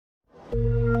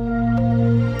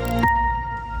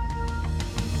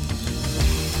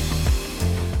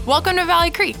Welcome to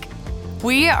Valley Creek.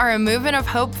 We are a movement of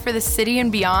hope for the city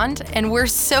and beyond, and we're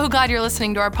so glad you're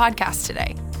listening to our podcast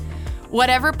today.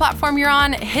 Whatever platform you're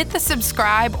on, hit the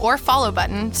subscribe or follow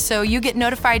button so you get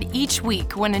notified each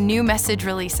week when a new message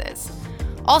releases.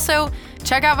 Also,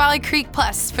 check out Valley Creek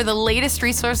Plus for the latest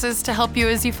resources to help you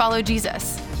as you follow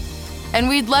Jesus. And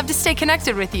we'd love to stay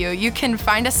connected with you. You can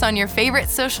find us on your favorite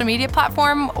social media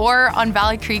platform or on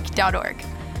valleycreek.org.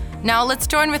 Now let's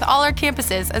join with all our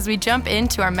campuses as we jump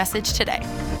into our message today.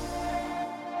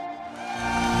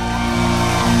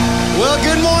 Well,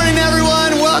 good morning,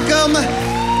 everyone. Welcome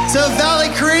to Valley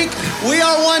Creek. We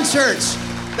are one church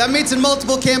that meets in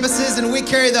multiple campuses, and we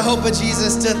carry the hope of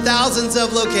Jesus to thousands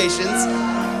of locations.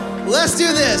 Let's do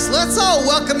this. Let's all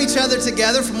welcome each other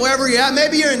together from wherever you're at.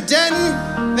 Maybe you're in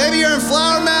Denton, maybe you're in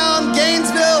Flower Mound,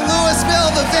 Gainesville,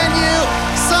 Louisville, the venue,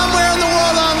 somewhere in the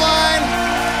world online.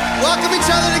 Welcome each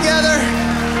other together.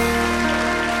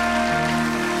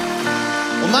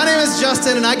 Well, my name is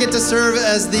Justin, and I get to serve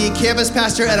as the campus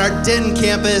pastor at our Denton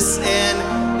campus,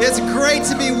 and it's great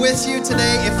to be with you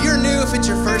today. If you're new, if it's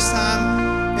your first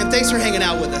time, and thanks for hanging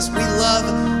out with us. We love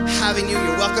having you.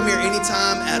 You're welcome here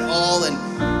anytime at all,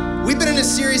 and we've been in a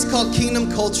series called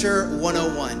Kingdom Culture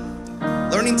 101,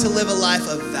 learning to live a life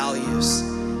of values.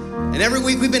 And every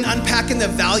week we've been unpacking the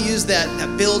values that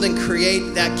build and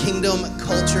create that kingdom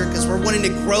culture, because we're wanting to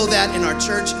grow that in our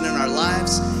church and in our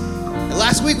lives. And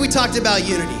last week we talked about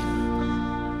unity.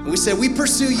 And we said we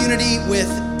pursue unity with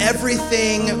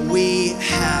everything we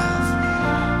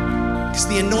have, because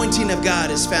the anointing of God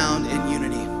is found in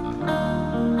unity.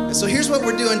 And so here's what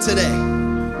we're doing today.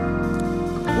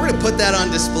 We're gonna put that on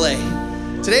display.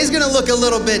 Today's gonna look a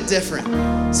little bit different.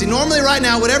 See, normally right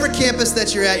now, whatever campus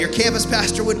that you're at, your campus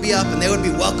pastor would be up and they would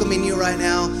be welcoming you right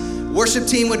now. Worship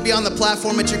team would be on the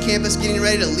platform at your campus getting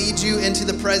ready to lead you into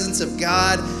the presence of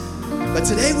God. But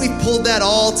today we've pulled that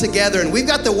all together, and we've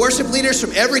got the worship leaders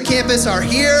from every campus are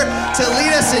here to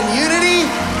lead us in unity.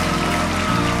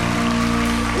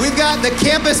 We've got the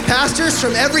campus pastors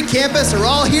from every campus are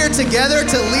all here together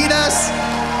to lead us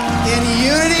in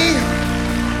unity.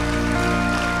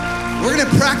 We're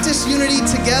gonna practice unity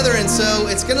together, and so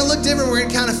it's gonna look different. We're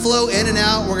gonna kind of flow in and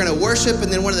out. We're gonna worship,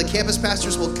 and then one of the campus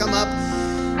pastors will come up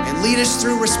and lead us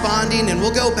through responding, and we'll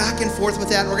go back and forth with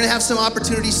that. We're gonna have some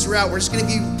opportunities throughout. We're just gonna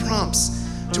give you prompts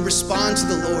to respond to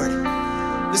the Lord.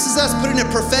 This is us putting a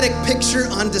prophetic picture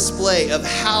on display of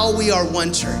how we are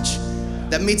one church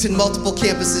that meets in multiple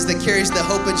campuses, that carries the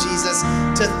hope of Jesus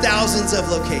to thousands of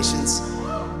locations.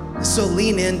 So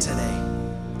lean in today,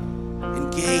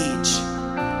 engage.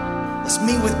 Let's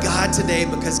meet with God today,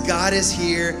 because God is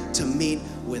here to meet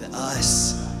with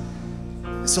us.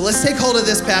 So let's take hold of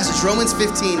this passage. Romans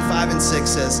 15, 5 and 6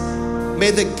 says,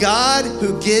 "May the God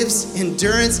who gives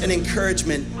endurance and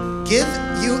encouragement give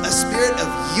you a spirit of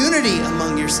unity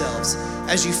among yourselves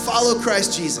as you follow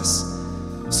Christ Jesus,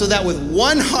 so that with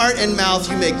one heart and mouth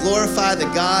you may glorify the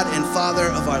God and Father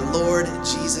of our Lord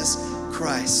Jesus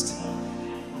Christ."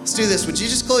 Let's do this. Would you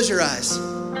just close your eyes?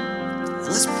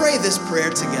 Let's pray this prayer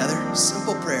together.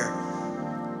 Simple prayer.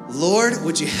 Lord,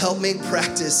 would you help me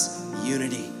practice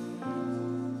unity?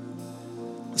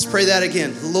 Let's pray that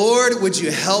again. Lord, would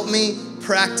you help me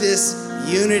practice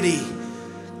unity?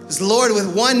 Because Lord, with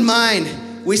one mind,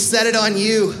 we set it on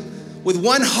you. With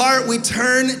one heart, we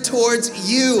turn towards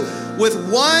you. With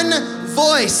one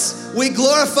voice, we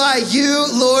glorify you,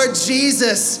 Lord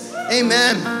Jesus.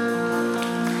 Amen.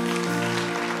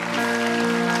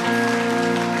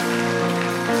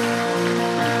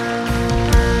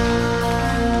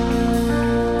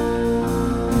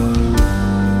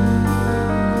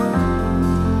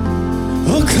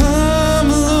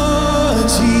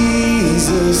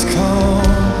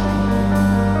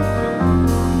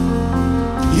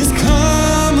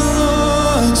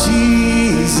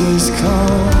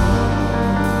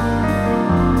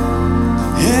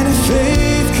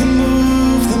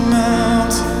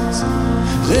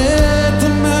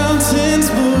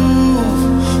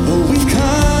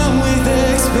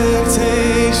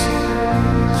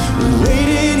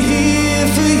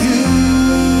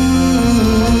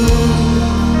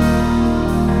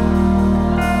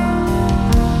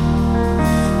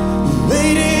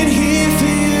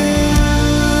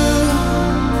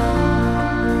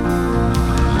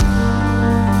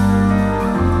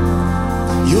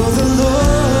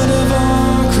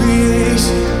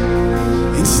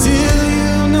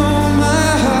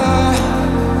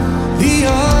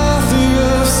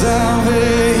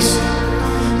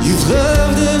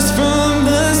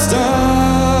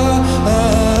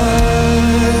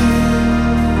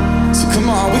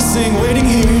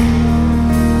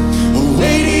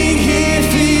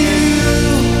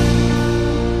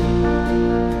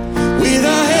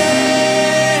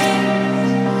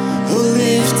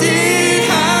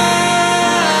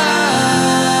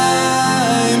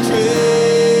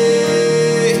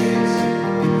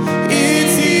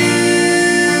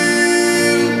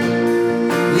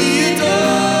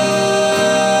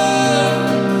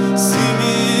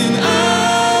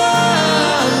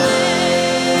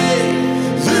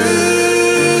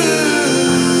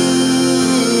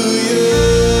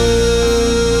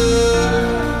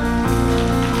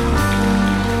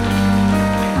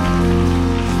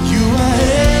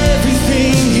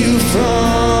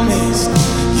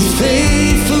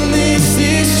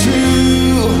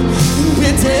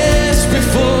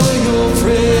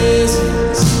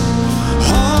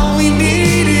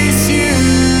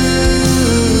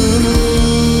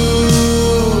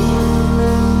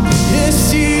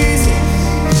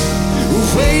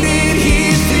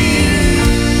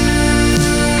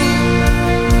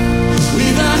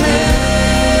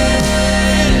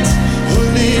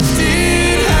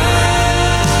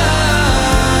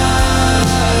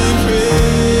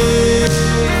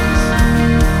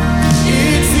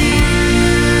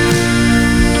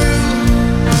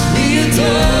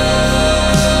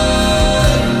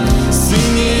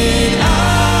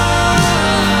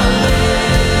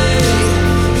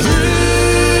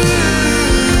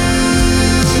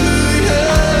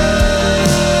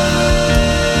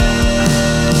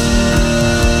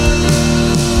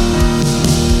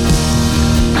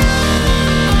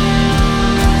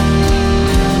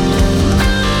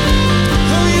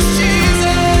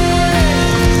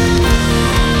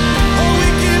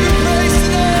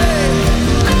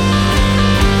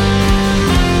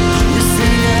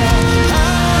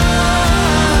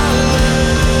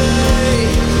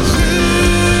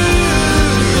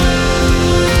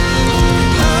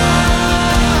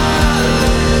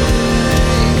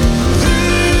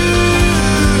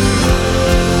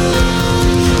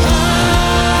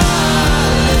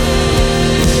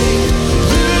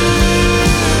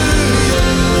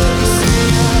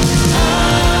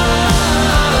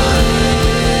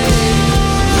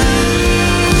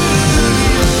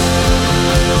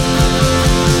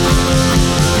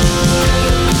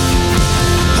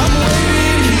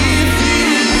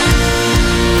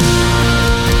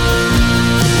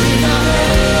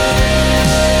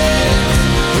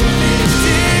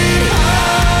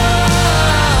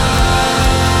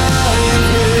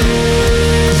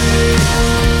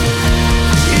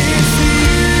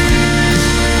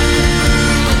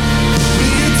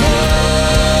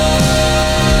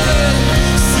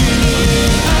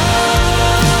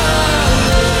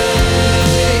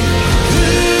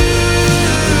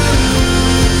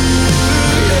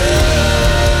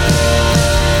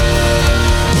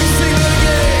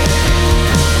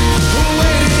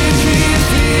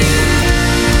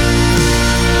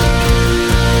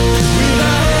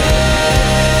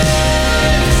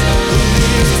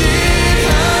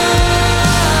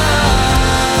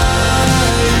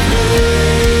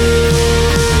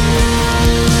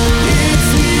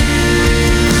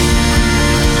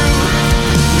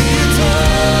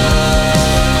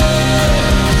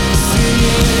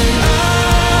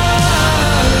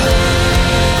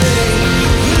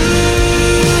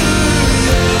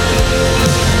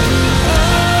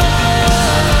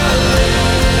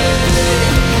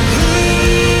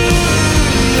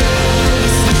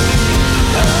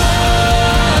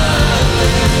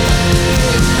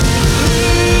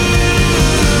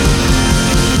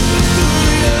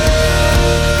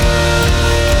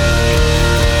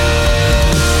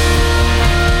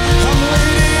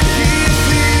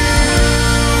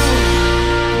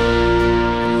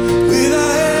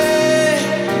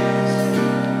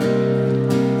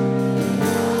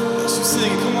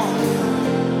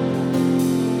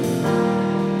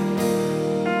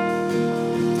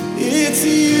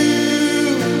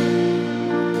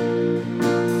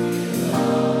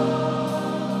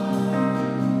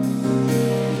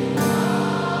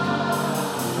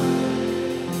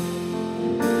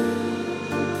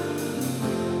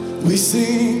 We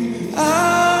sing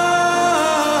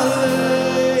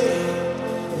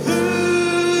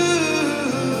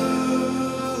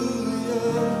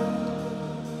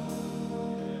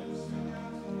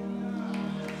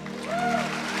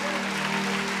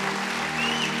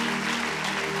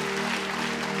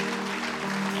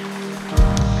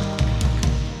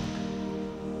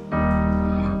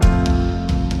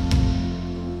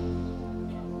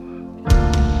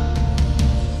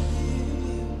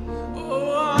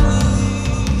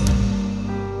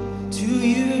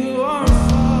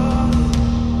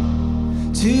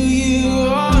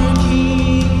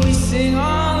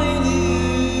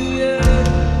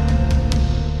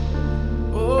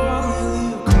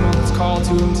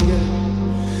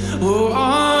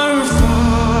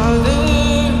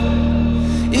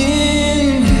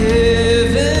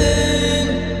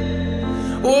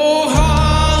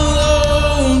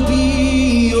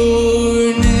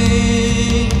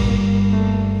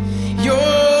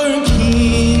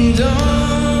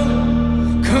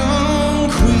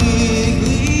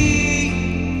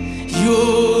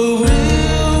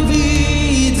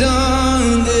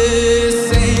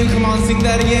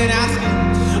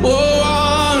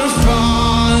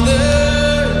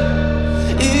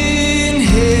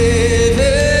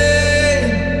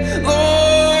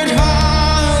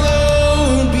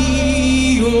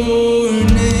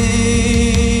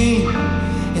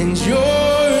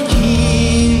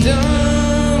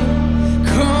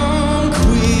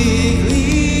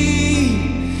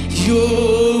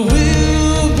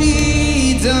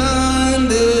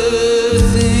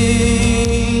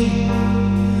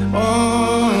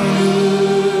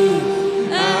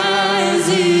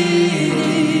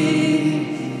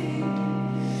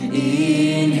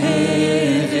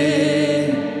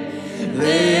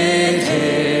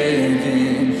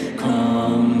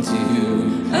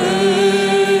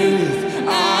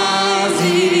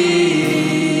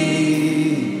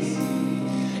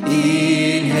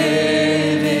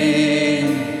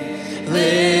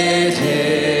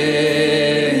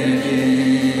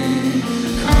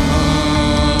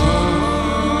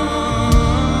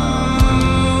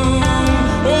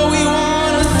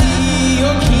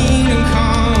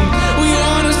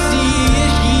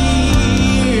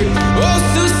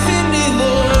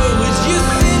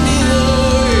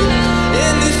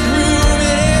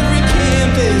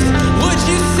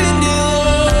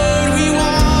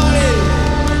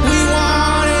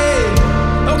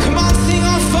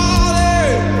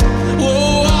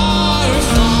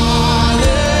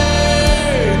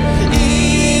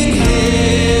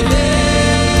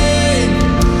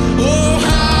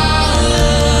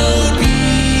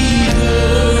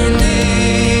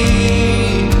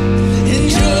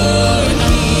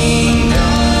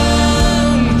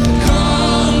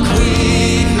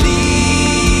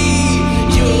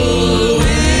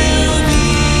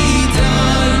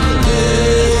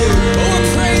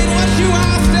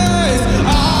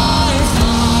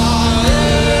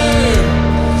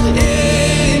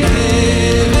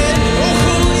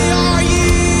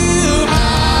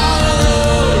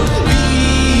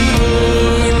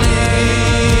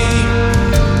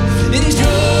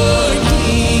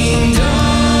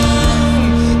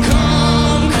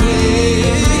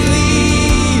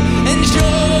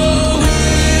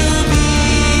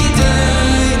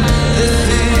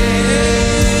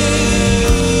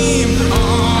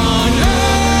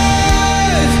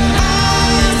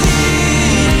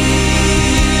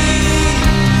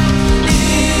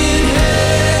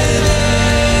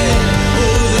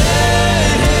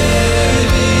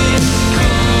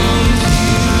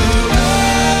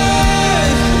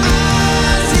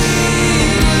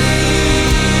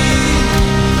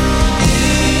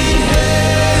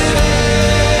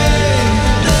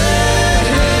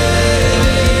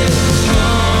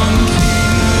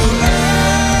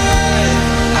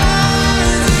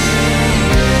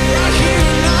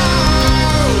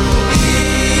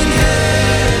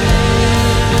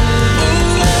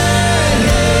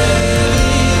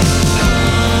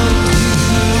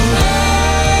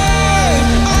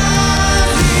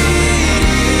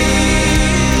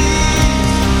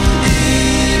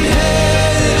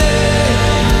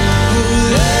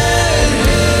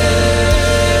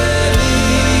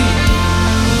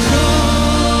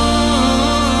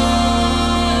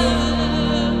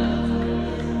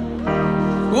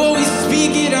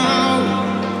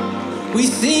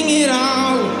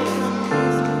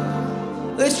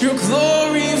your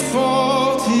glory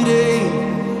fall today.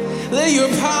 Let your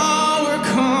power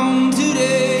come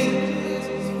today.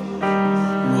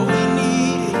 Oh, we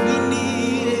need it, we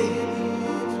need it.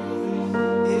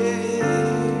 Yeah.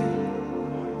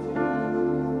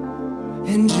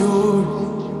 And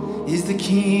yours is the kingdom.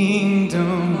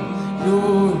 kingdom,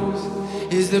 yours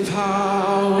is the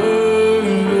power,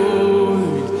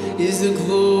 yours is the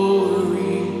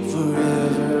glory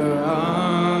forever.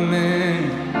 Amen.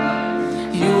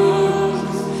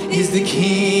 Yours is the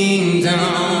kingdom,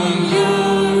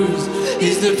 yours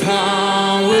is the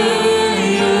power,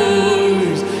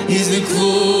 yours is the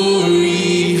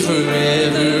glory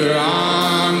forever.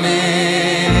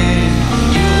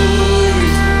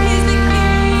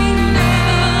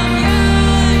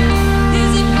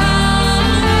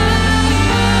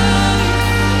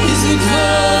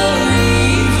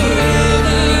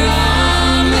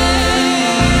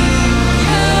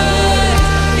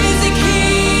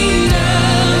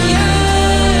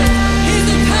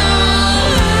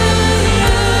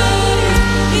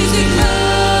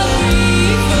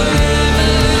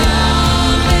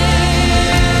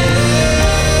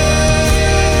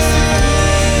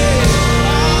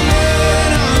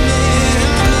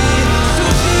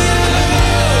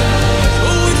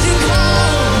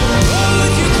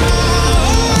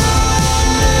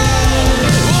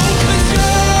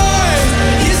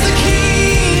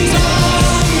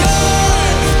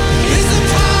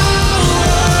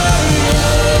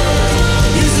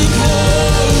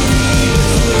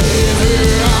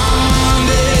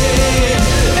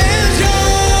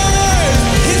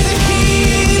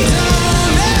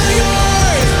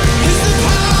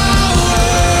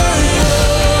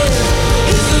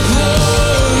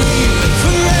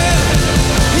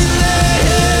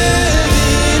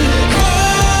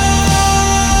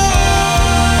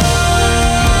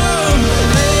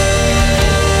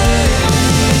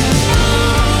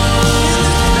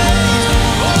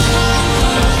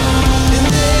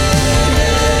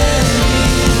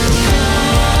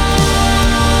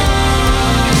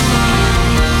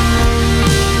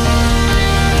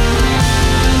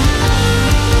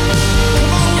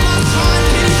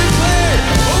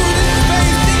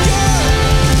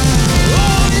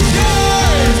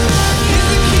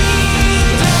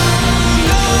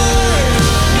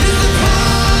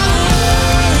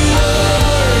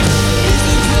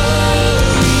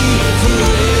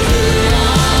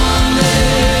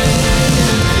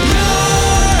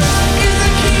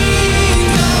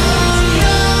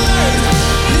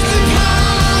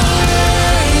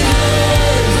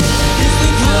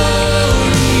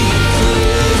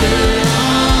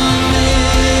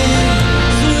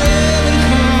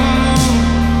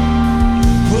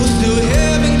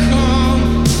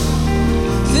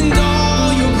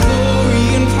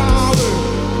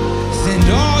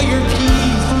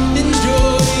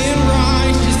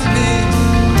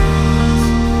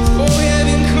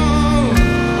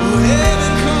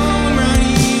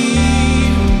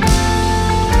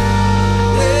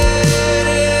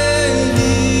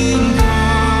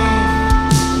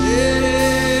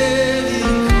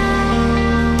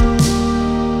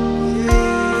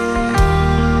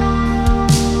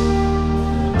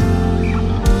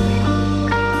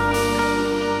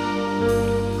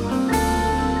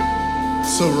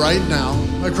 So right now,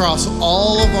 across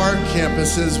all of our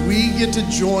campuses, we get to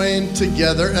join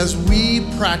together as we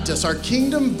practice our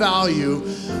kingdom value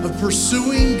of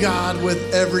pursuing God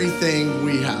with everything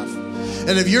we have.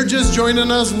 And if you're just joining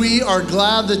us, we are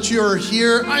glad that you're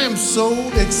here. I am so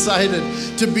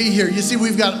excited to be here. You see,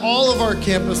 we've got all of our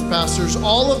campus pastors,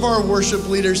 all of our worship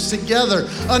leaders together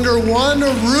under one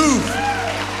roof.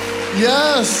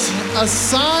 Yes, a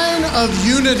sign of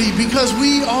unity because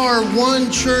we are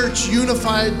one church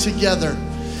unified together.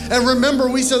 And remember,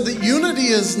 we said that unity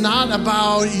is not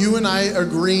about you and I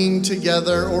agreeing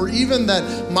together or even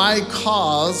that my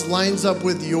cause lines up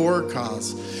with your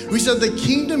cause. We said that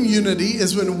kingdom unity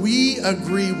is when we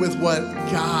agree with what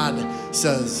God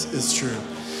says is true.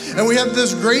 And we have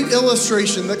this great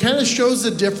illustration that kind of shows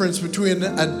the difference between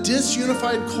a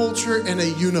disunified culture and a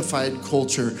unified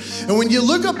culture. And when you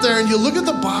look up there and you look at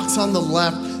the box on the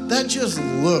left, that just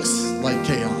looks like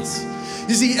chaos.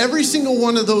 You see, every single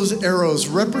one of those arrows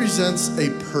represents a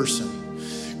person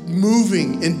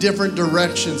moving in different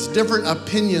directions, different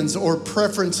opinions or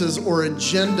preferences or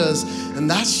agendas, and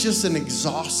that's just an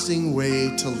exhausting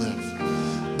way to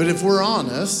live. But if we're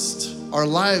honest, our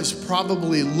lives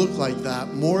probably look like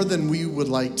that more than we would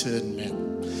like to admit.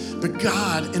 But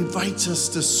God invites us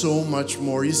to so much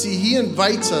more. You see, He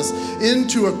invites us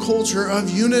into a culture of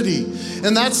unity,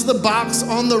 and that's the box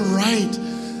on the right.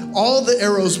 All the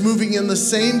arrows moving in the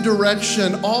same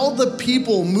direction, all the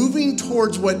people moving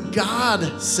towards what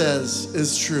God says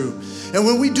is true. And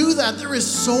when we do that, there is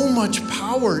so much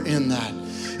power in that.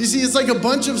 You see, it's like a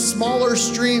bunch of smaller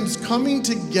streams coming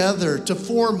together to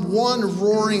form one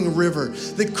roaring river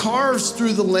that carves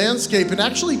through the landscape and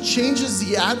actually changes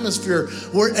the atmosphere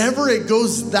wherever it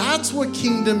goes. That's what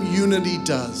kingdom unity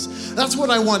does. That's what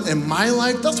I want in my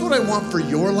life. That's what I want for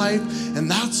your life. And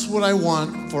that's what I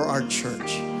want for our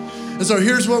church. And so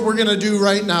here's what we're gonna do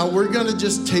right now. We're gonna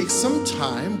just take some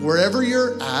time, wherever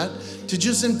you're at, to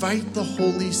just invite the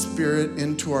Holy Spirit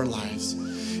into our lives.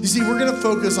 You see, we're gonna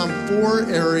focus on 4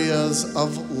 areas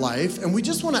of life, and we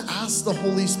just wanna ask the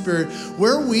Holy Spirit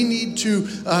where we need to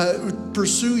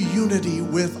pursue unity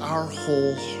with our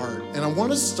whole heart. And I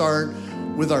wanna start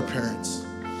with our parents.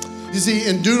 You see,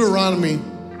 in Deuteronomy,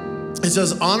 it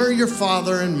says, honor your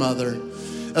father and mother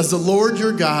as the Lord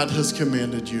your God has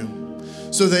commanded you,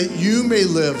 so that you may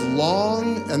live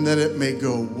long and that it may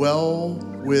go well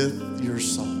with your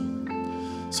soul.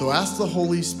 So ask the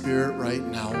Holy Spirit right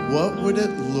now, what would it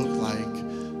look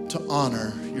like to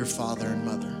honor your father and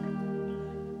mother?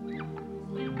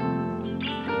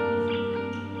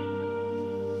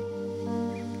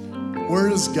 Where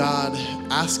is God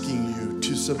asking you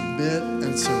to submit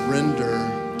and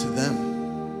surrender to them?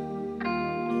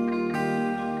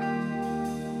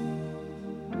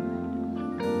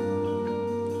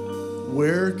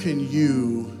 Where can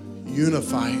you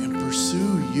unify and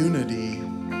pursue unity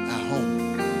at home?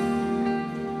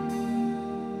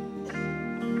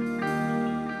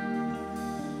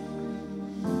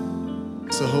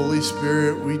 So Holy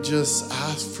Spirit, we just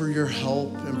ask for your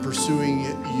help in pursuing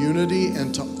unity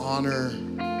and to honor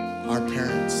our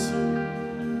parents.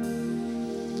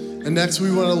 And next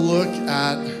we want to look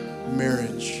at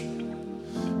marriage.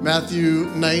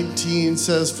 Matthew 19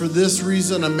 says, for this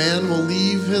reason a man will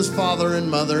leave his father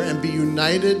and mother and be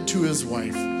united to his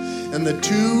wife, and the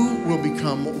two will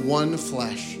become one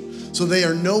flesh. So they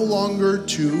are no longer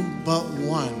two, but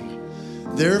one.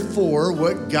 Therefore,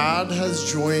 what God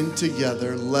has joined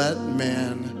together, let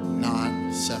man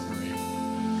not separate.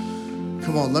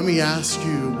 Come on, let me ask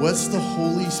you, what's the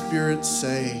Holy Spirit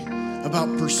say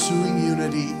about pursuing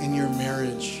unity in your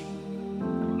marriage?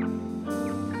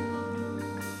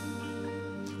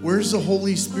 Where's the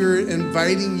Holy Spirit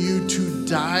inviting you to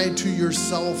die to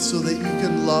yourself so that you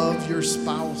can love your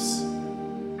spouse?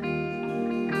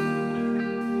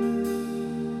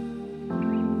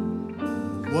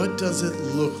 What does it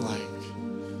look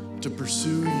like to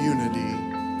pursue unity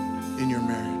in your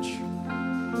marriage?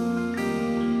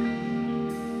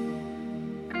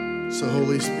 So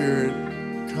Holy Spirit,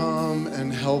 come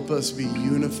and help us be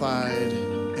unified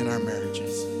in our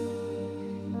marriages.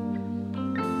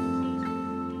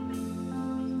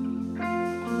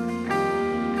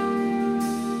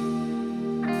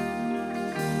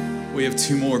 We have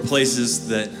 2 more places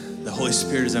that the Holy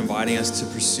Spirit is inviting us to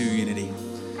pursue unity.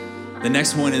 The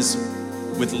next one is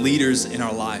with leaders in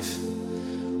our life.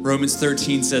 Romans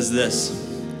 13 says this,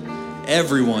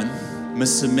 everyone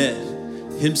must submit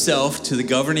himself to the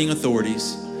governing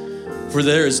authorities, for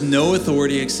there is no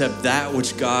authority except that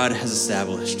which God has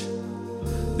established.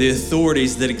 The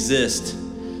authorities that exist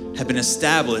have been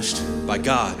established by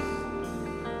God.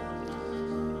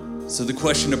 So the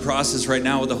question to process right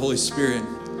now with the Holy Spirit,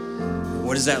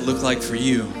 what does that look like for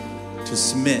you to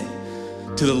submit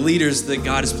to the leaders that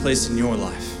God has placed in your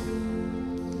life?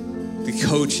 The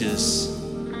coaches,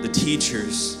 the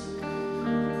teachers,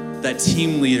 that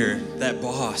team leader, that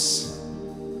boss.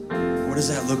 What does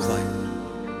that look like?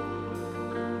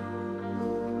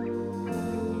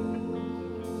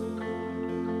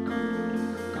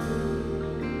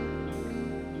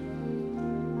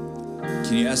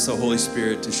 Can you ask the Holy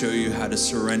Spirit to show you how to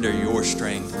surrender your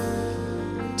strength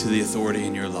to the authority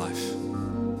in your life?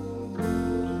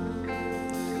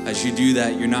 As you do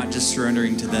that, you're not just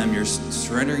surrendering to them, you're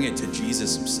surrendering it to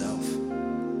Jesus himself.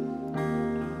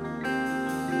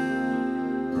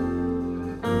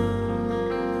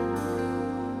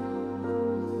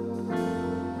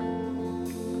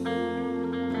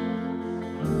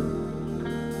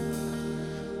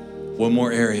 One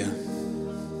more area.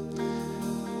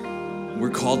 We're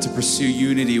called to pursue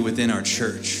unity within our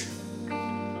church.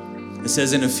 It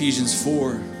says in Ephesians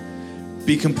 4,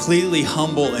 be completely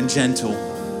humble and gentle.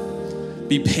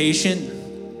 Be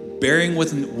patient, bearing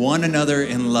with one another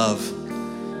in love,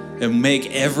 and make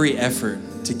every effort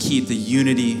to keep the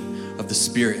unity of the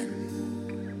Spirit.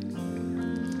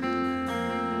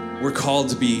 We're called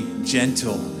to be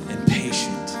gentle and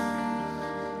patient.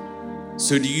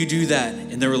 So do you do that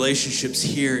in the relationships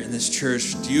here in this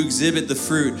church? Do you exhibit the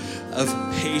fruit of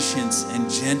patience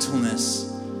and gentleness?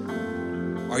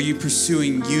 Are you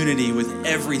pursuing unity with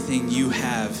everything you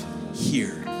have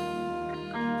here?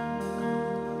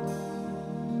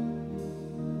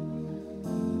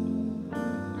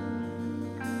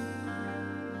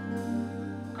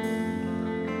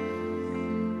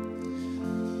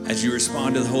 as you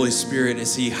respond to the Holy Spirit,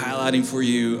 is He highlighting for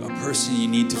you a person you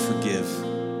need to forgive?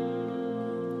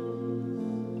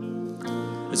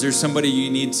 Is there somebody you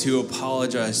need to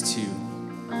apologize to,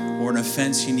 or an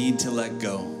offense you need to let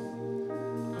go?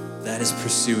 That is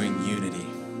pursuing unity.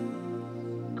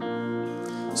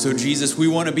 So Jesus, we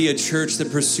want to be a church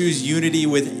that pursues unity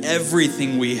with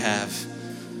everything we have.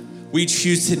 We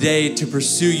choose today to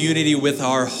pursue unity with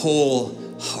our whole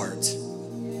heart.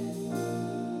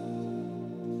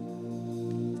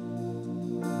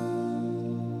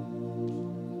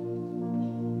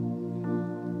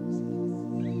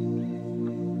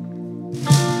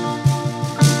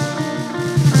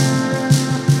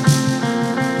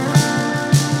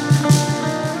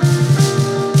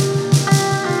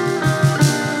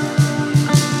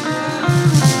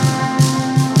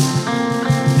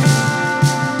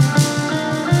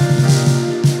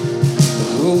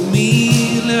 Hold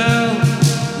me now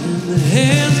in the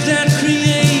hands that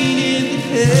created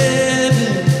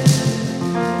heaven.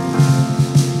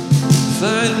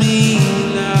 Find me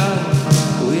now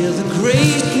where the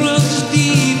grace runs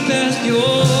deep as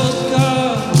your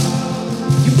scar.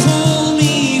 You pull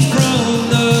me from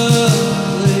the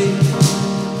clay,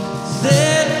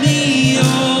 set me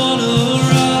on a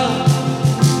rock,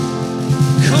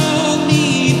 call me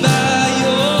by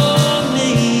your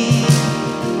name.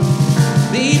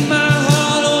 Made my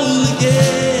heart whole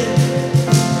again.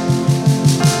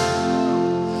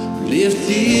 Lift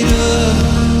it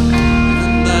up,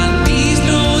 and my knees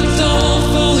know it's all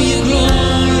for your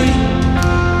glory.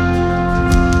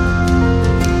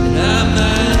 And I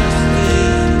might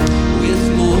stand with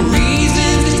more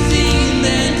reason to sing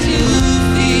than to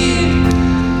fear.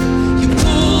 You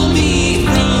pull me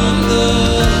from the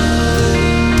clay,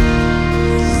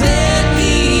 set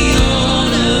me on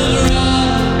a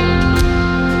rock.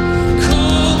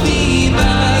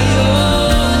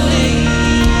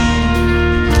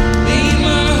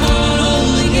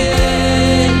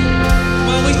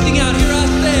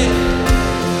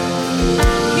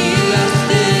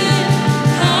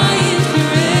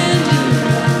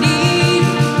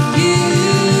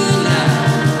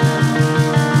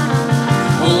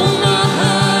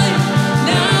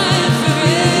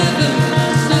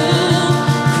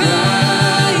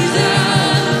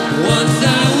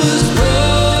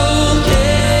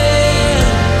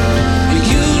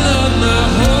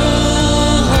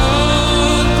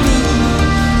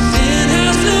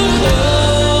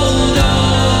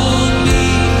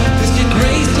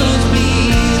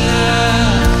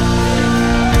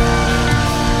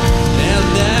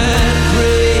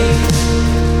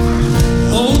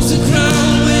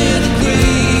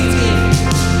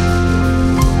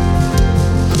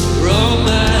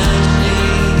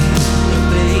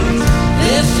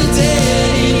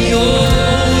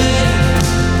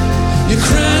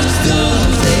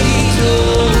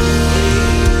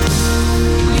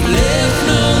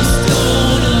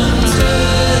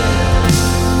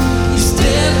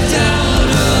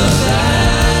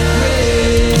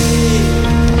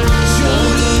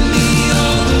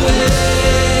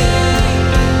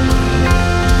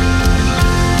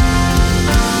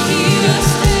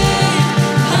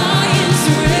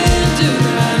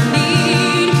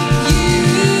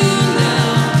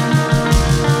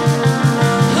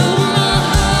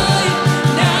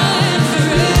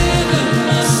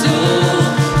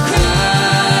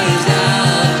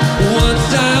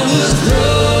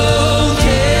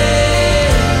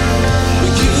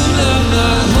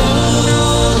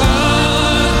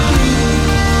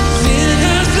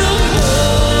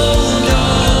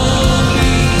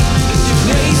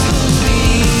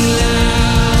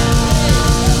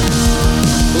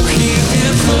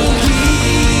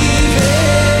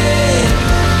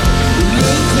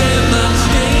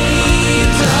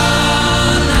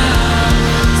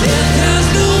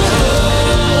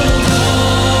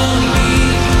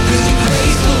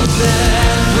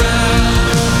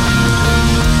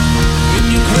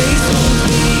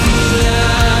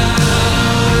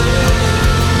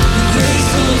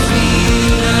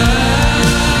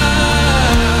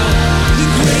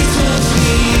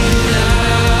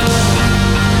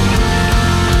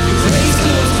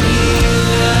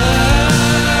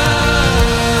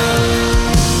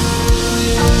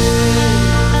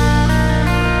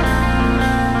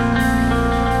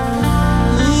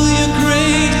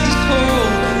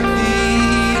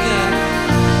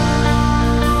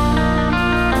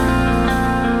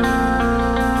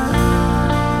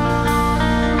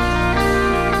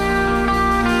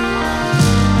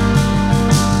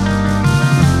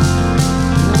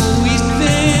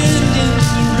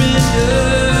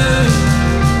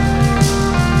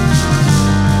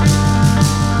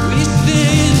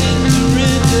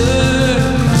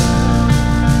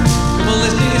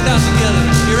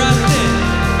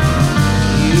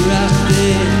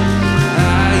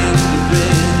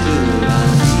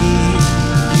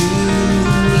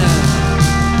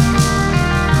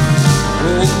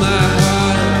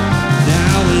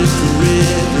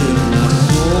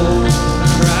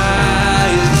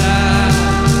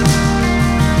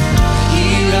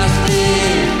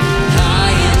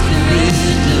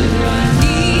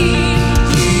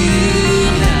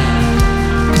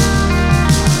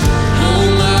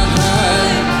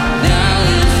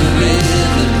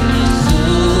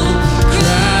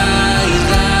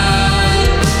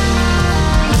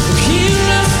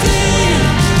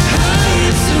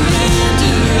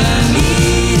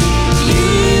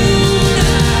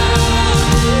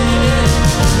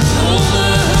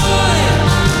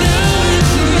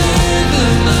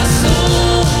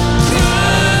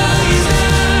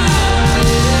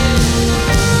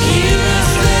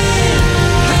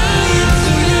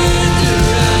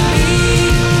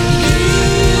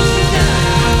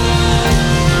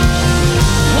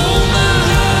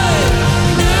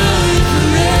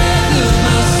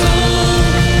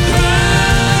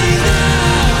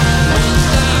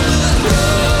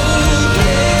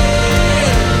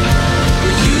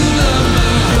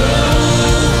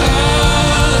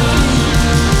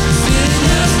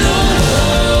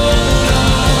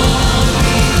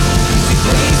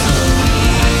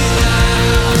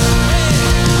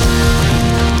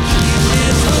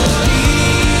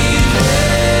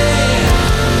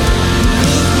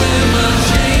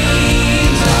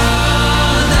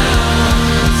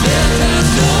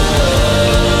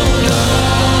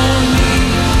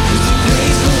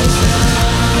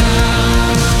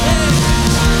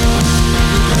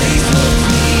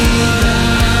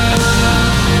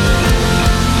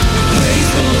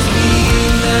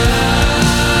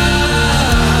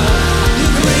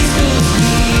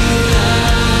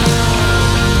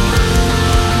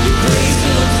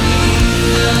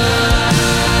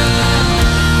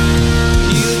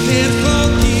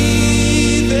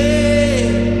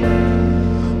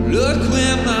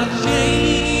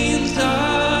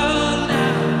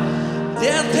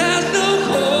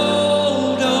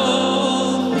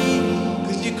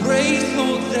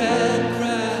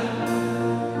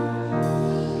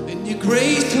 Your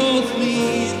grace holds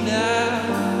me now.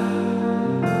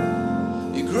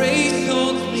 Your grace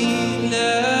holds me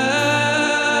now.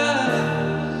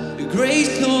 Your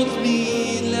grace holds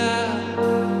me now.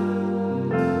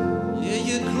 Yeah,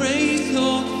 your grace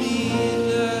holds me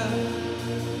now.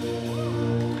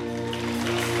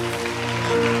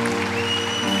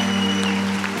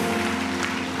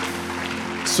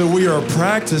 So we are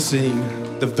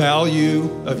practicing the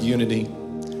value of unity.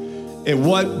 And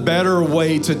what better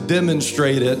way to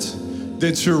demonstrate it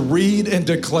than to read and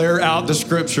declare out the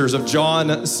scriptures of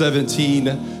John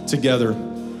 17 together.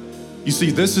 You see,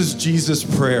 this is Jesus'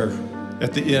 prayer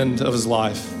at the end of his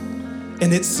life.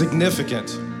 And it's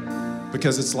significant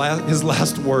because it's his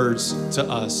last words to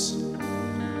us.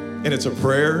 And it's a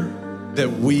prayer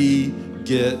that we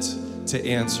get to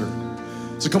answer.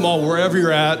 So come on, wherever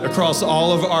you're at, across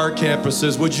all of our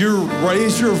campuses, would you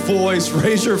raise your voice,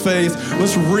 raise your faith?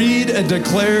 Let's read and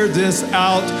declare this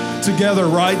out together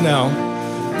right now.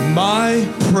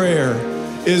 My prayer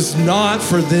is not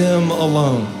for them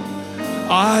alone.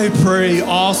 I pray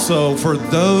also for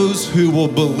those who will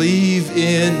believe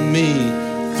in me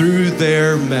through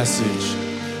their message,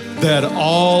 that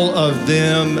all of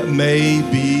them may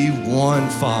be one,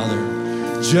 Father.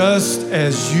 Just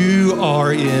as you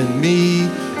are in me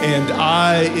and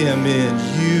I am in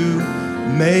you,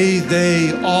 may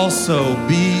they also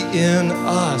be in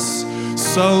us,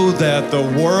 so that the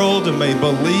world may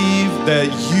believe that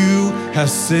you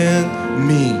have sent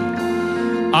me.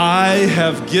 I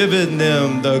have given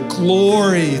them the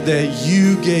glory that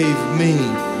you gave me,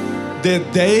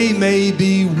 that they may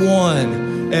be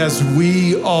one as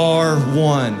we are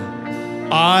one.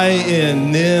 I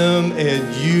in them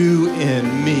and you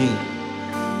in me.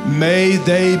 May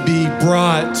they be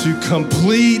brought to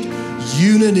complete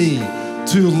unity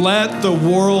to let the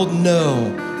world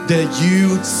know that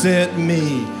you sent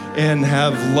me and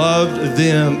have loved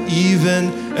them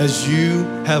even as you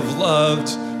have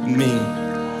loved me.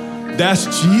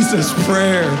 That's Jesus'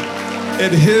 prayer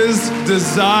and his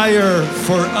desire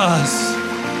for us,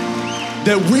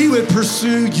 that we would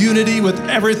pursue unity with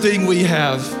everything we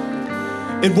have.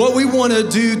 And what we want to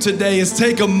do today is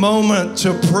take a moment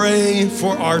to pray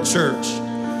for our church.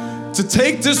 To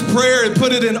take this prayer and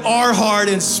put it in our heart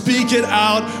and speak it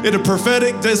out in a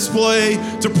prophetic display,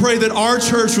 to pray that our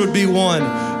church would be one,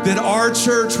 that our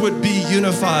church would be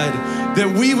unified,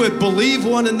 that we would believe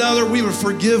one another, we would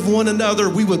forgive one another,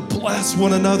 we would bless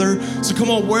one another. So come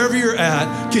on, wherever you're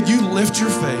at, can you lift your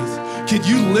faith? Can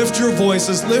you lift your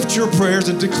voices, lift your prayers,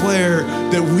 and declare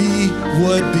that we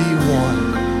would be one?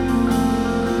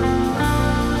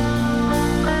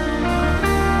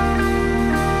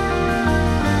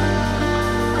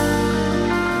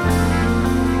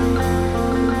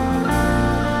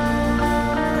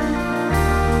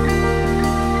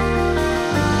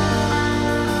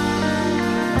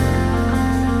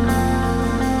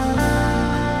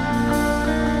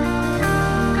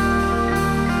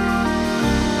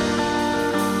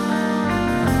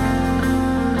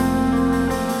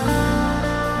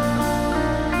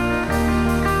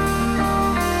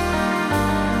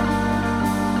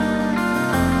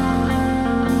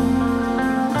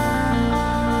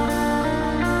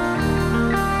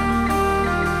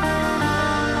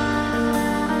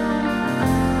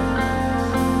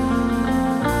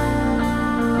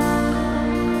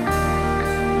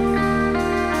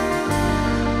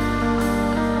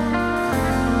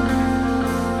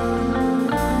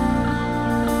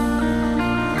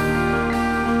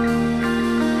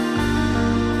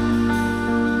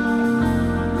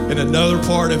 And another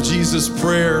part of Jesus'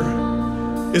 prayer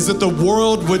is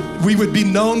that we would be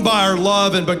known by our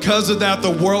love, and because of that, the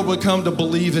world would come to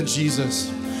believe in Jesus.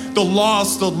 The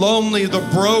lost, the lonely, the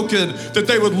broken, that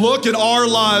they would look at our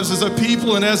lives as a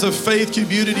people and as a faith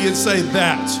community and say,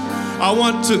 that, I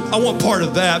want part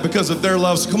of that because of their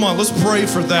love. So come on, let's pray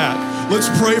for that. Let's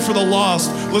pray for the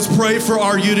lost. Let's pray for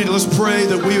our unity. Let's pray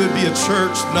that we would be a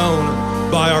church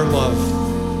known by our love.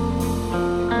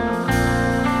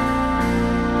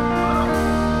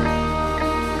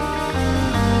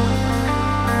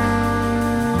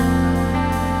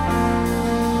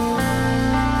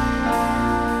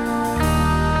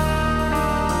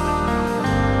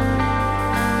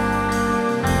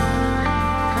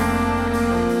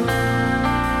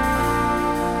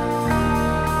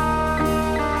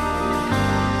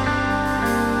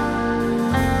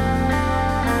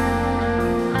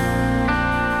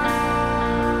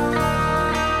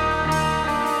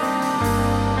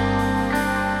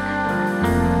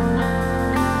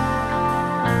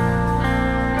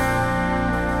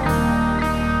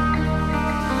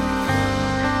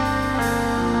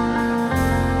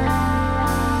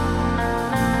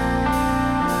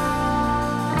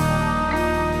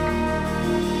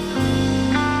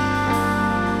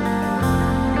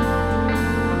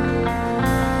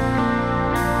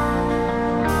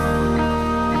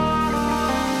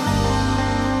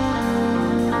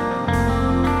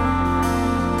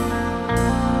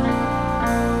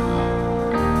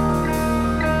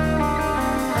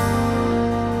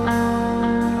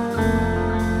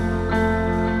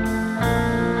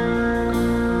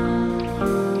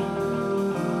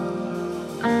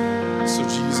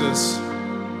 Jesus,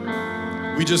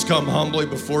 we just come humbly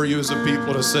before you as a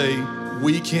people to say,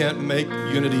 we can't make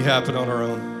unity happen on our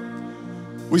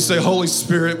own. We say, Holy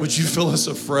Spirit, would you fill us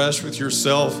afresh with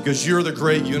yourself, because you're the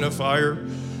great unifier.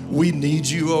 We need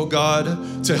you, oh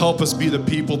God, to help us be the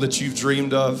people that you've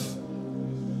dreamed of.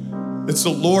 And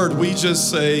so, Lord, we just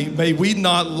say, may we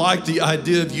not like the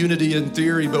idea of unity in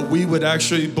theory, but we would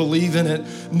actually believe in it,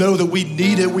 know that we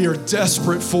need it, we are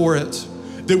desperate for it,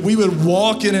 that we would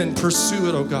walk in it and pursue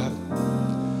it, oh God.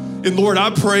 And Lord,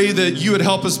 I pray that you would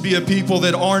help us be a people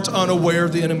that aren't unaware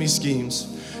of the enemy's schemes.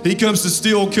 He comes to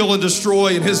steal, kill, and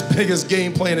destroy, and his biggest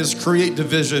game plan is create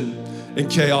division and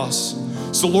chaos.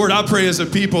 So Lord, I pray as a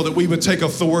people that we would take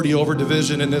authority over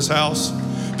division in this house,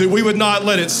 that we would not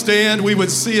let it stand. We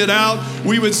would see it out.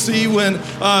 We would see when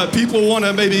people want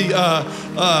to maybe, in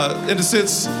a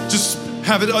sense, just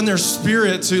have it on their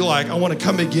spirit to like, I want to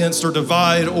come against or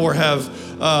divide or have,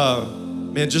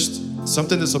 just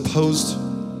something that's opposed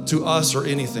to us or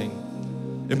anything.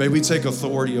 And may we take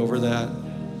authority over that.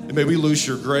 And may we loose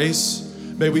your grace.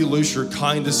 May we loose your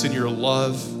kindness and your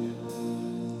love.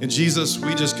 And Jesus,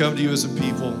 we just come to you as a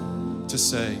people to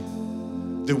say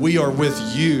that we are with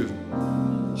you,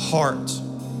 heart,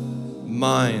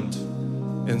 mind,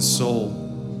 and soul.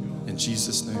 In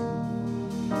Jesus' name.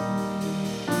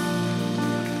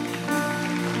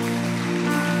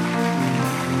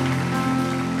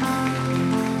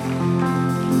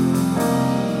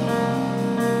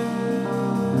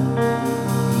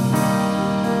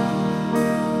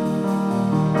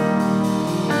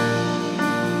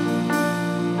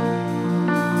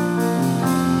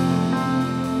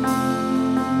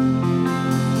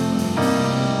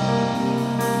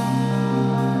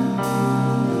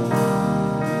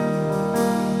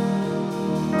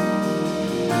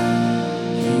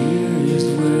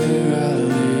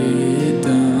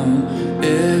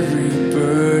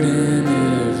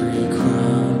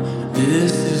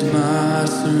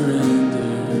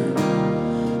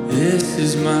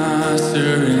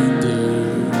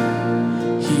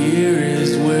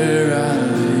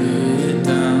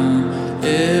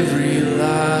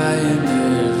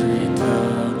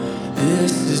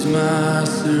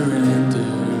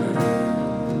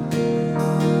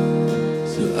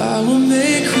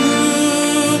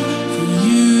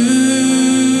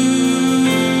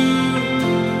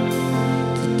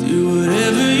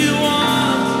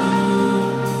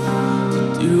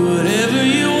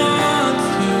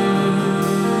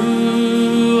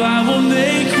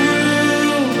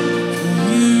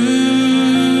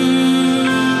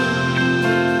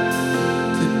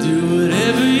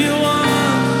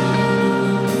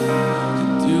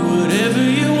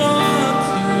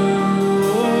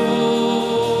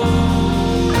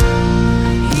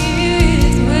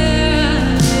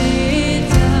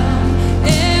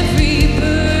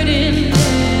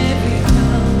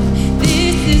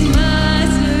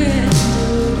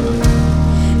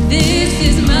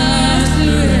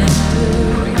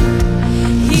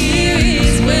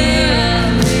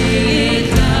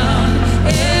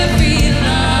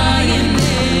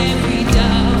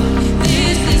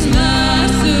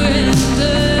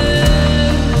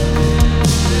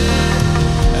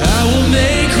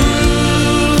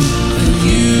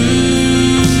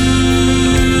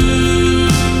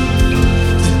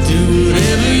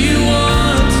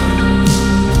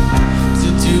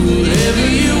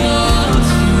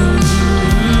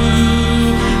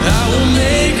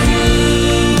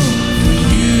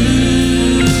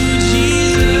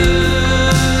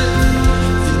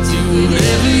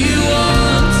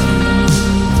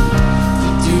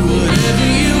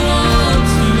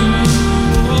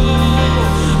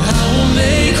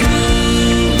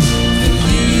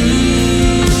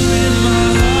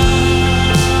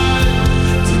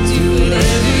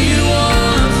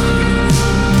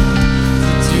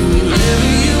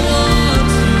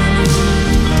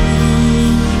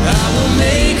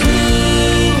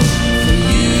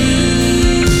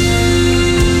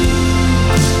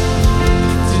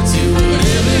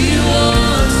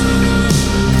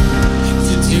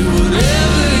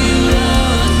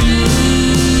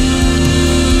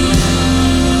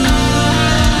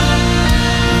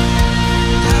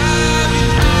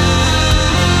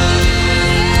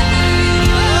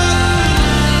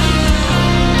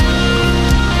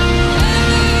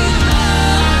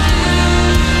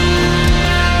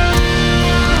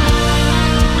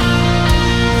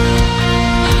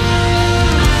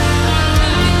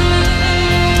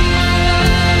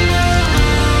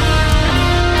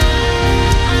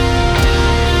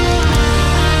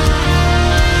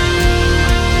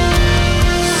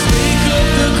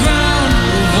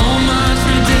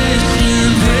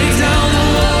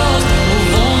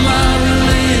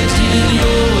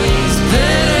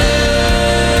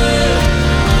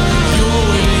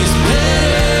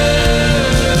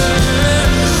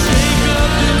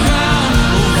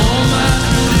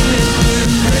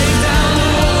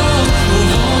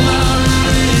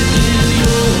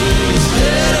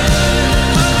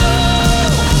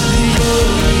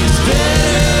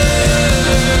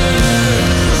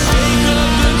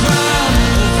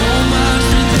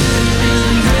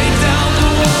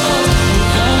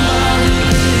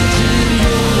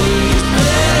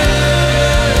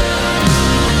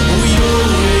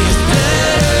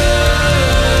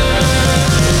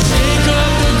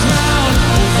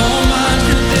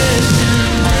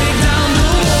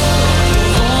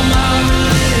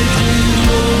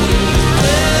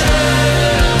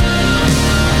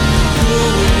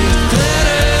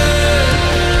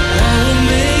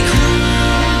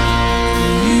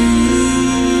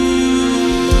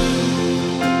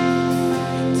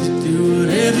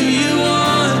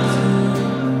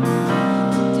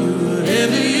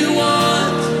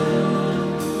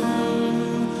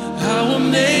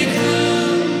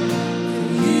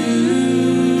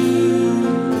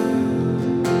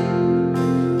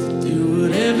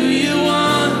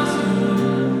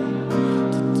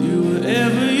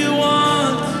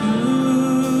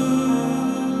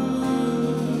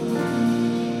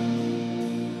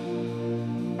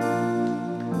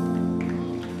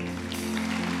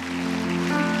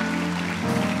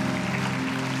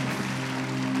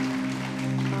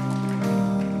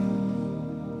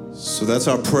 So that's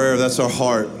our prayer, that's our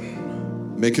heart.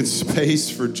 Making space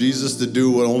for Jesus to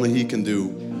do what only he can do.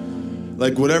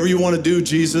 Like whatever you want to do,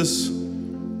 Jesus,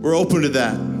 we're open to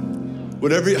that.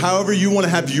 However you want to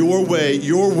have your way,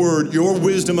 your word, your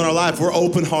wisdom in our life, we're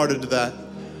open-hearted to that.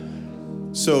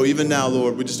 So even now,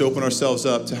 Lord, we just open ourselves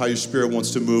up to how your Spirit wants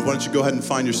to move. Why don't you go ahead and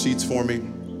find your seats for me?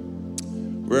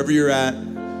 Wherever you're at,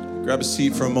 grab a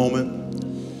seat for a moment.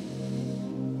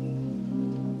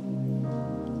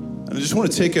 And I just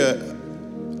want to take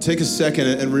a second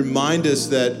and remind us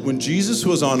that when Jesus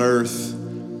was on earth,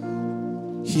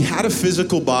 he had a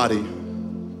physical body.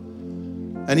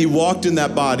 And he walked in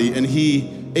that body, and he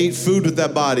ate food with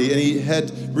that body, and he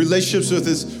had relationships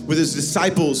with his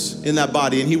disciples in that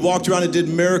body, and he walked around and did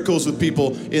miracles with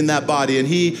people in that body, and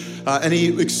he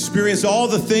experienced all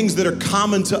the things that are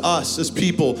common to us as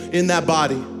people in that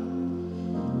body.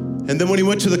 And then when he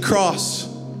went to the cross,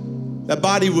 that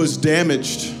body was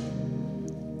damaged.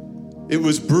 It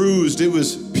was bruised. It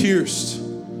was pierced.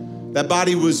 That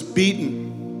body was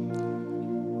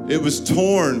beaten. It was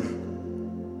torn.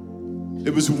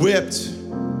 It was whipped.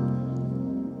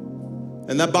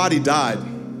 And that body died.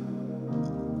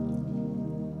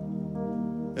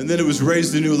 And then it was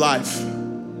raised to new life.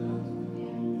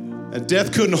 And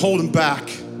death couldn't hold him back.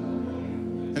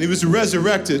 And he was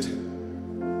resurrected.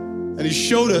 And he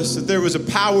showed us that there was a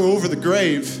power over the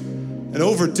grave and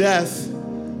over death,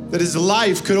 that his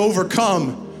life could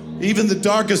overcome even the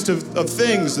darkest of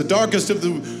things, the darkest of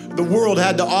the world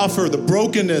had to offer, the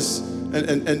brokenness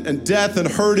and death and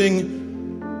hurting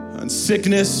and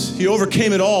sickness. He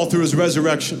overcame it all through his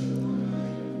resurrection.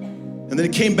 And then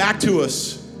he came back to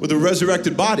us with a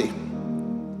resurrected body.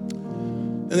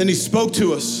 And then he spoke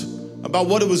to us about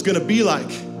what it was going to be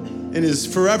like in his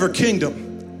forever kingdom.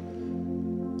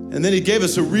 And then he gave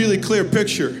us a really clear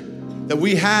picture that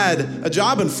we had a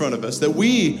job in front of us, that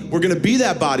we were going to be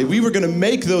that body. We were going to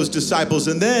make those disciples.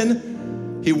 And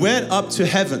then he went up to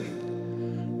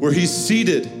heaven, where he's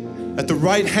seated at the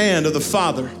right hand of the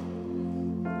Father.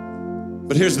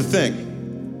 But here's the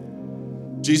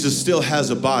thing. Jesus still has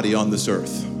a body on this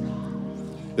earth.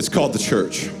 It's called the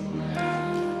church.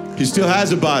 He still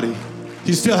has a body.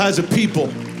 He still has a people.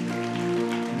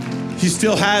 He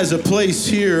still has a place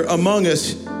here among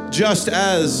us, just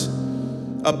as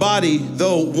a body,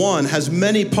 though one, has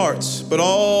many parts, but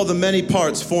all the many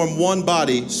parts form one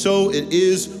body. So it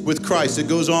is with Christ. It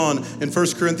goes on in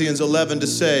 1 Corinthians 11 to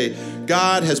say,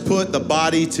 God has put the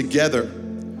body together.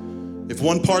 If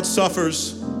one part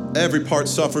suffers, every part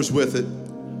suffers with it.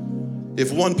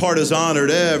 If one part is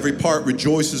honored, every part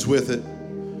rejoices with it.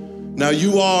 Now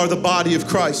you are the body of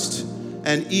Christ,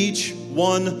 and each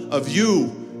one of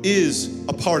you is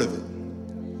a part of it.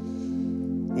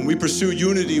 When we pursue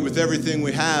unity with everything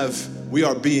we have, we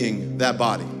are being that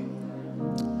body.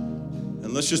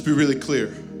 And let's just be really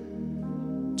clear.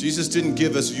 Jesus didn't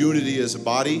give us unity as a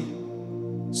body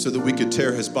so that we could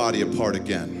tear his body apart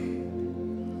again.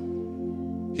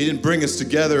 He didn't bring us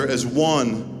together as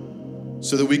one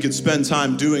so that we could spend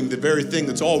time doing the very thing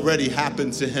that's already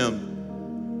happened to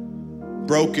him.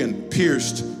 Broken,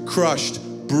 pierced, crushed,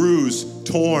 bruised,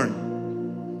 torn.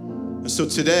 And so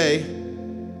today,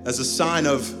 as a sign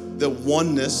of the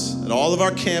oneness at all of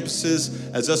our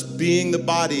campuses, as us being the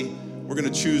body, we're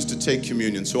going to choose to take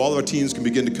communion. So all of our teams can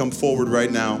begin to come forward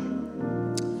right now,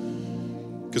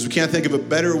 because we can't think of a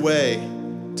better way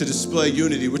to display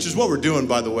unity, which is what we're doing,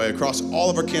 by the way, across all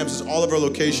of our campuses, all of our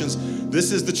locations.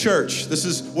 This is the church. This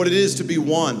is what it is to be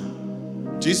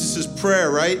one. Jesus' prayer,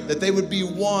 right? That they would be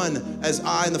one as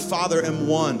I and the Father am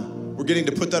one. We're getting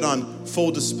to put that on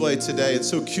full display today. And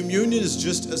so communion is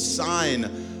just a sign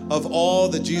of all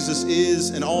that Jesus is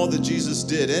and all that Jesus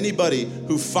did. Anybody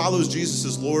who follows Jesus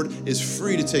as Lord is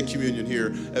free to take communion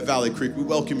here at Valley Creek. We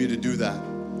welcome you to do that.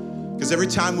 Because every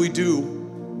time we do,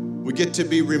 we get to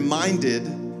be reminded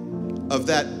of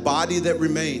that body that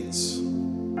remains,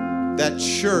 that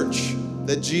church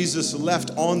that Jesus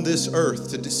left on this earth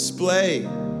to display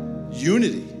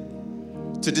unity,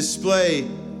 to display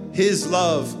his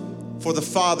love for the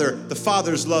Father, the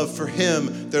Father's love for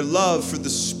him, their love for the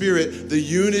Spirit, the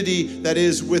unity that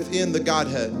is within the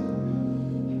Godhead.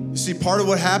 You see, part of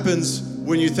what happens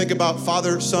when you think about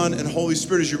Father, Son, and Holy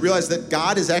Spirit is you realize that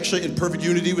God is actually in perfect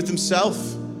unity with himself,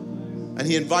 and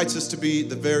he invites us to be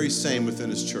the very same within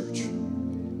his church.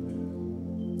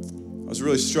 I was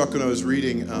really struck when I was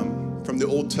reading from the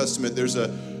Old Testament. There's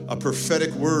a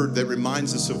prophetic word that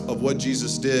reminds us of what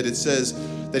Jesus did. It says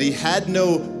that he had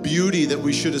no beauty that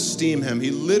we should esteem him.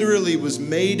 He literally was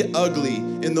made ugly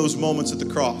in those moments at the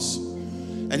cross.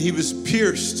 And he was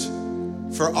pierced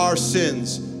for our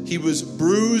sins. He was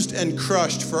bruised and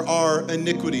crushed for our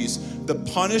iniquities. the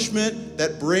punishment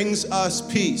that brings us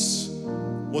peace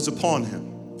was upon him.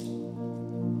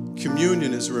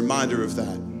 Communion is a reminder of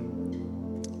that.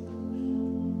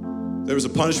 There was a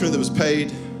punishment that was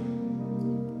paid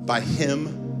by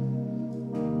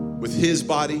him with his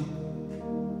body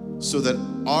so that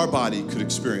our body could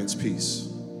experience peace.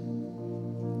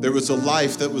 There was a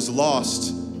life that was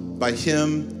lost by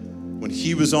him when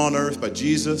he was on earth, by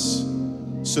Jesus,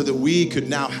 so that we could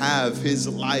now have his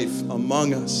life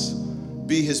among us,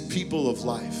 be his people of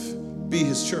life, be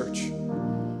his church.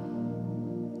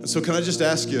 And so can I just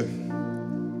ask you,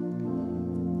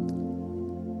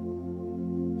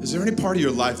 is there any part of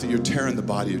your life that you're tearing the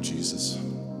body of Jesus?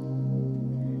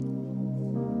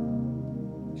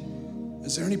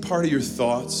 Is there any part of your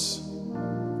thoughts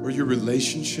or your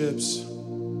relationships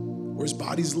where his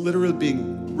body's literally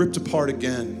being ripped apart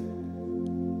again?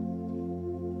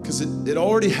 Because it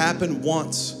already happened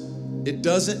once. It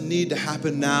doesn't need to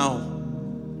happen now.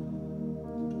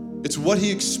 It's what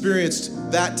he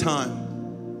experienced that time.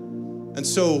 And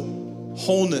so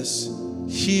wholeness,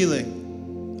 healing,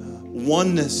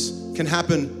 oneness can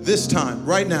happen this time,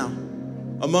 right now,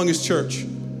 among his church.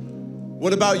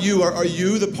 What about you? Are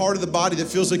you the part of the body that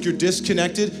feels like you're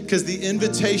disconnected? Because the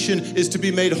invitation is to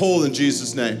be made whole in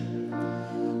Jesus'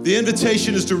 name. The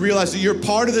invitation is to realize that you're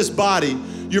part of this body.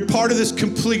 You're part of this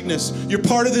completeness. You're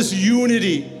part of this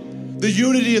unity, the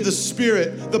unity of the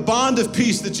Spirit, the bond of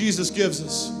peace that Jesus gives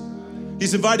us.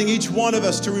 He's inviting each one of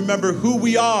us to remember who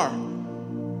we are.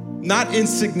 Not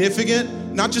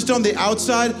insignificant, not just on the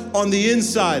outside, on the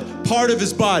inside, part of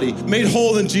his body, made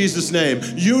whole in Jesus' name,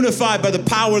 unified by the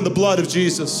power and the blood of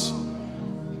Jesus.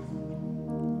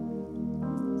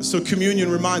 So communion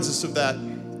reminds us of that.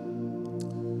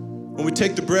 When we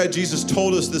take the bread, Jesus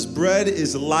told us this bread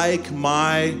is like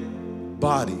my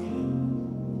body.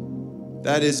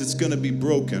 That is, it's gonna be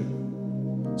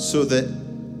broken so that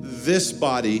this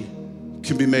body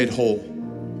can be made whole.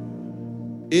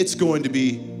 It's going to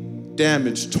be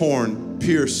damaged, torn,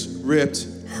 pierced, ripped,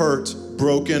 hurt,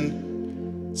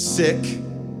 broken, sick,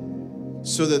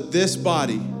 so that this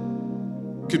body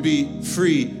could be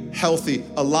free, healthy,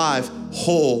 alive,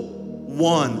 whole,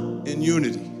 one in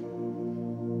unity.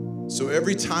 So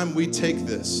every time we take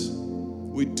this,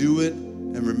 we do it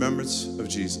in remembrance of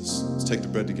Jesus. Let's take the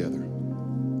bread together.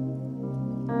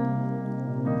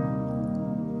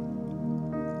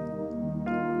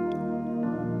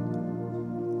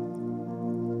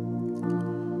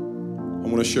 I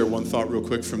want to share one thought real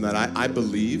quick from that. I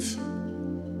believe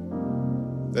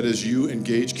that as you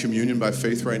engage communion by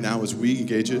faith right now, as we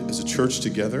engage it as a church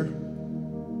together,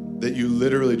 that you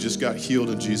literally just got healed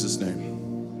in Jesus' name.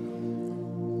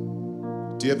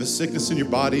 Do you have a sickness in your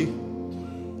body?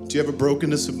 Do you have a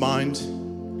brokenness of mind?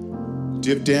 Do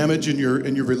you have damage in your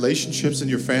relationships and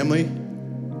your family?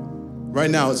 Right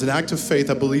now, as an act of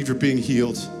faith, I believe you're being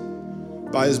healed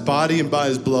by his body and by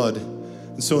his blood.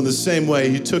 And so in the same way,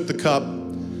 he took the cup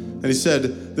and he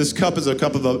said, this cup is a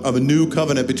cup of a new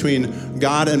covenant between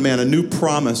God and man, a new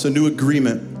promise, a new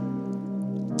agreement,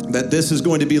 that this is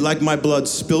going to be like my blood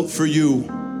spilt for you,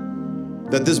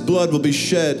 that this blood will be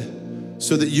shed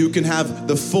so that you can have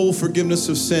the full forgiveness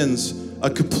of sins,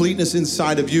 a completeness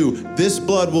inside of you. This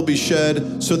blood will be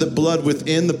shed so that blood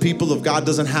within the people of God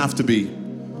doesn't have to be.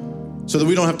 So that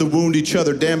we don't have to wound each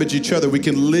other, damage each other. We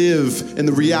can live in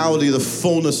the reality of the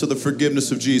fullness of the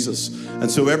forgiveness of Jesus. And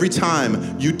so every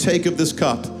time you take of this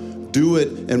cup, do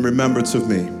it in remembrance of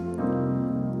me.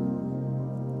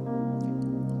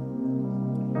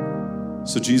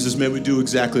 So Jesus, may we do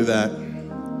exactly that.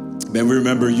 May we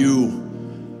remember you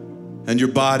and your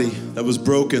body that was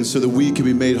broken so that we can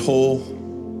be made whole.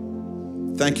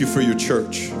 Thank you for your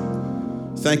church.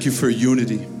 Thank you for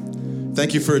unity.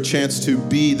 Thank you for a chance to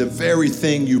be the very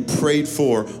thing you prayed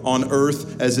for on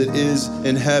earth as it is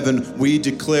in heaven. We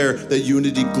declare that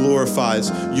unity glorifies.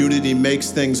 Unity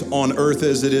makes things on earth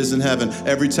as it is in heaven.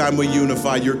 Every time we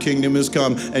unify, your kingdom has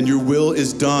come and your will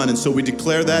is done. And so we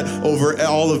declare that over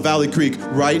all of Valley Creek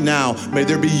right now. May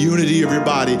there be unity of your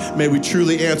body. May we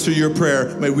truly answer your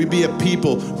prayer. May we be a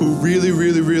people who really,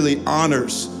 really, really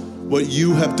honors what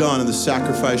you have done and the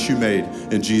sacrifice you made.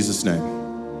 In Jesus' name.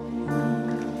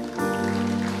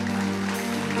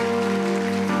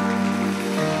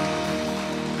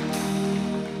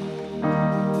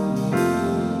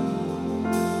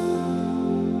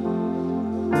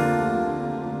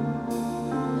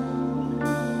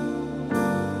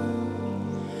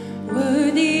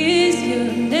 Worthy is your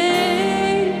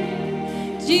name,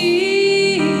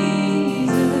 Jesus.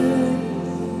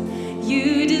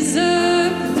 You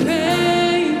deserve the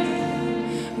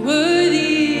praise.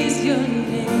 Worthy is your name.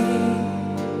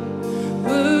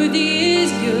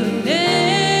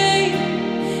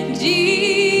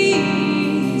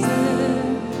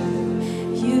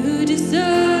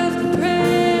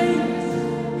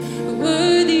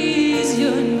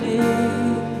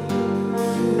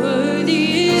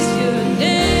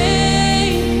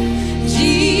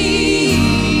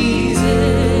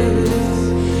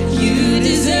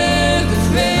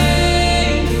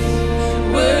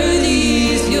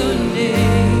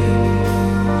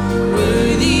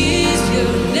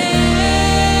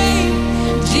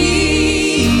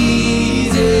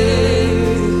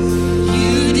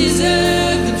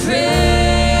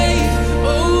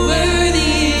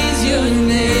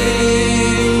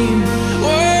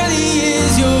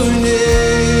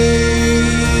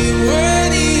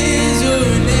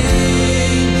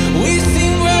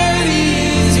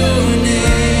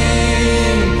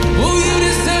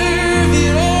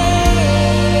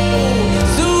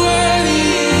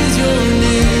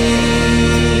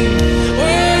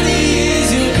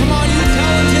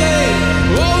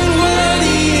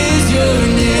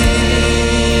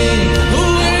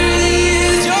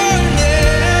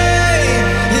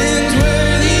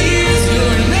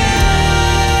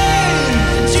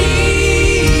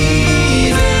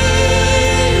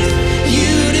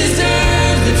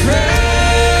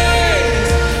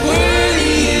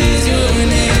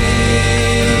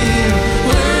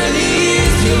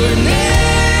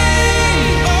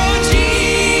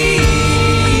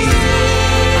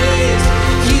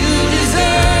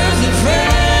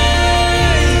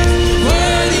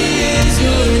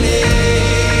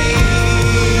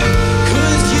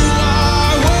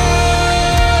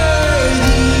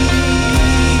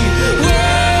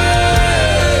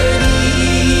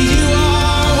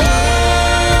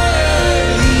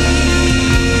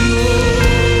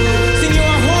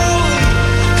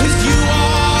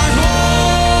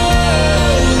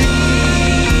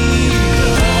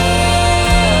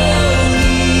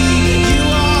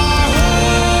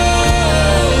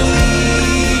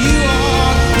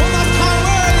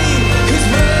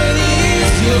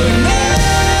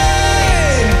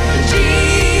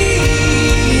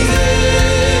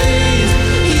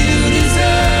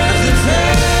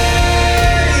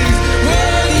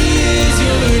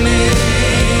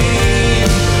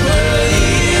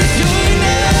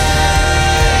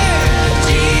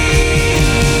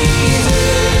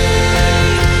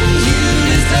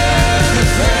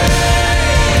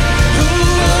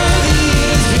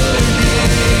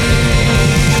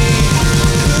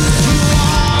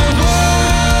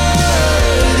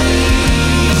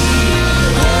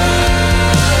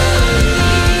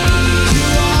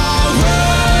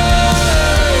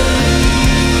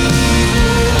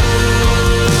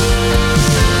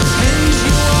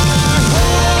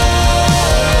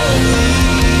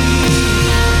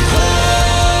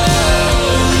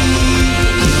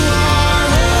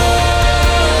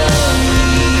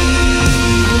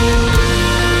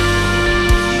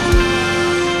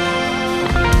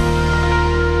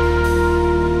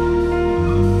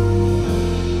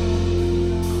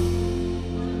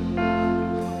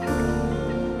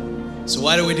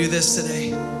 Why do we do this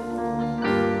today?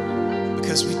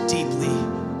 Because we deeply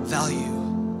value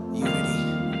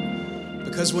unity.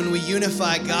 Because when we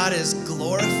unify, God is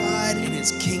glorified and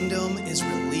his kingdom is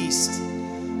released.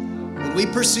 When we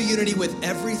pursue unity with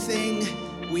everything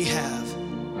we have,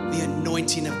 the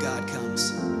anointing of God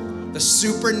comes. The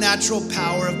supernatural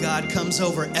power of God comes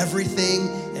over everything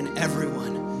and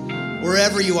everyone.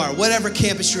 Wherever you are, whatever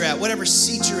campus you're at, whatever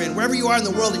seat you're in, wherever you are in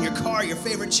the world, in your car, your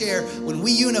favorite chair, when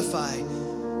we unify,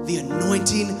 the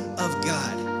anointing of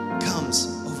God comes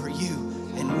over you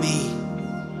and me.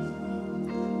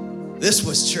 This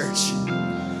was church.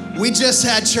 We just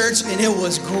had church and it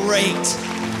was great.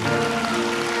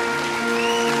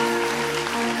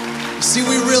 See,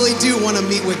 we really do want to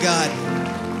meet with God.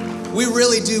 We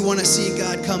really do want to see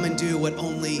God come and do what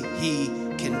only he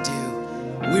can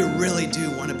do. We really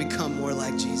do want to become more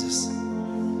like Jesus.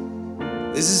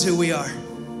 This is who we are.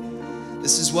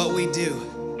 This is what we do.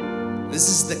 This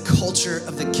is the culture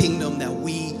of the kingdom that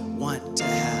we want to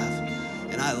have.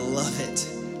 And I love it.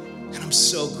 And I'm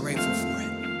so grateful for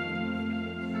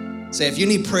it. Say, if you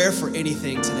need prayer for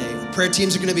anything today, prayer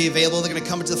teams are going to be available. They're going to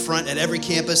come to the front at every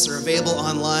campus. They're available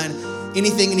online.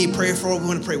 Anything you need prayer for, we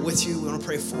want to pray with you. We want to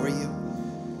pray for you.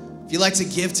 If you'd like to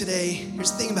give today,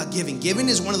 here's the thing about giving. Giving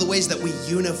is one of the ways that we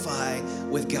unify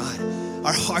with God.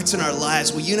 Our hearts and our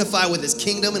lives. We unify with his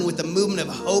kingdom and with the movement of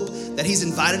hope that he's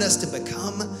invited us to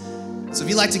become. So if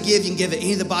you'd like to give, you can give at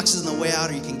any of the boxes on the way out,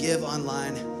 or you can give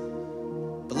online.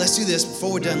 But let's do this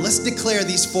before we're done. Let's declare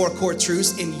these 4 core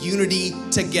truths in unity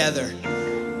together.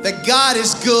 That God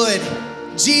is good.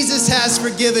 Jesus has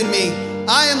forgiven me.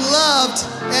 I am loved,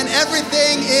 and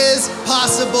everything is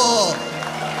possible.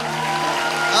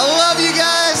 I love you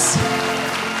guys.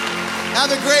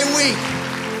 Have a great week.